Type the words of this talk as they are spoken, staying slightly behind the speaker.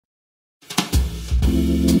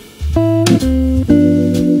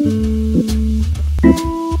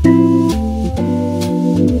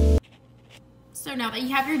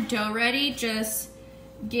you have your dough ready, just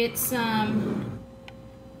get some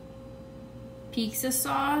pizza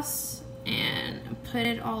sauce and put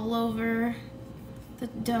it all over the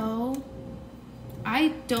dough. I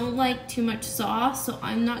don't like too much sauce, so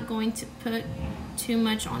I'm not going to put too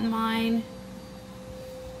much on mine.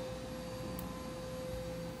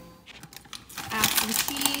 Add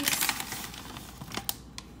some cheese.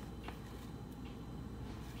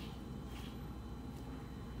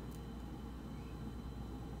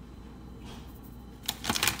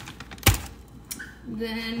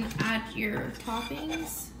 Then add your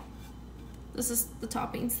toppings. This is the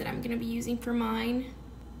toppings that I'm gonna be using for mine.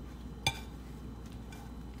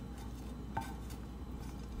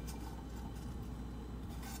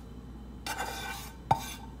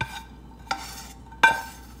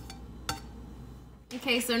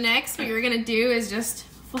 Okay, so next what you're gonna do is just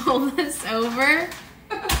fold this over.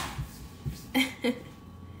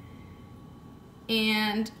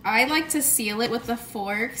 And I like to seal it with a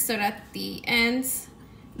fork so that at the ends,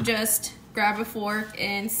 just grab a fork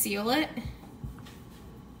and seal it.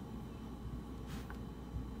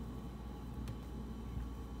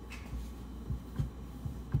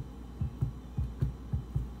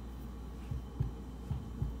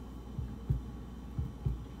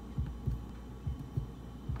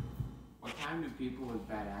 What time do people with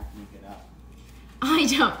bad acne get up? I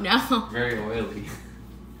don't know. Very oily.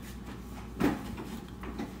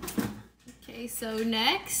 Okay, so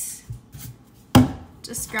next,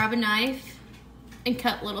 just grab a knife and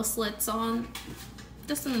cut little slits on,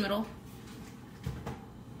 just in the middle.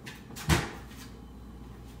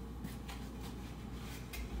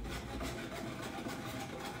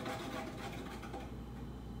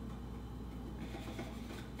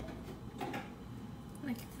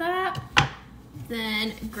 Like that.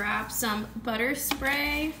 Then grab some butter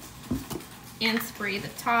spray and spray the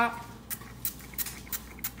top.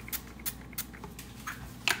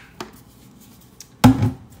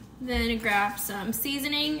 Then grab some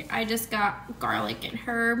seasoning. I just got garlic and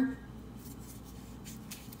herb.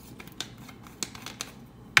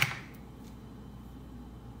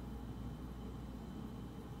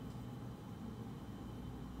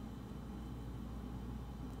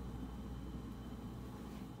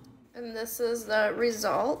 And this is the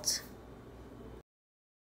result.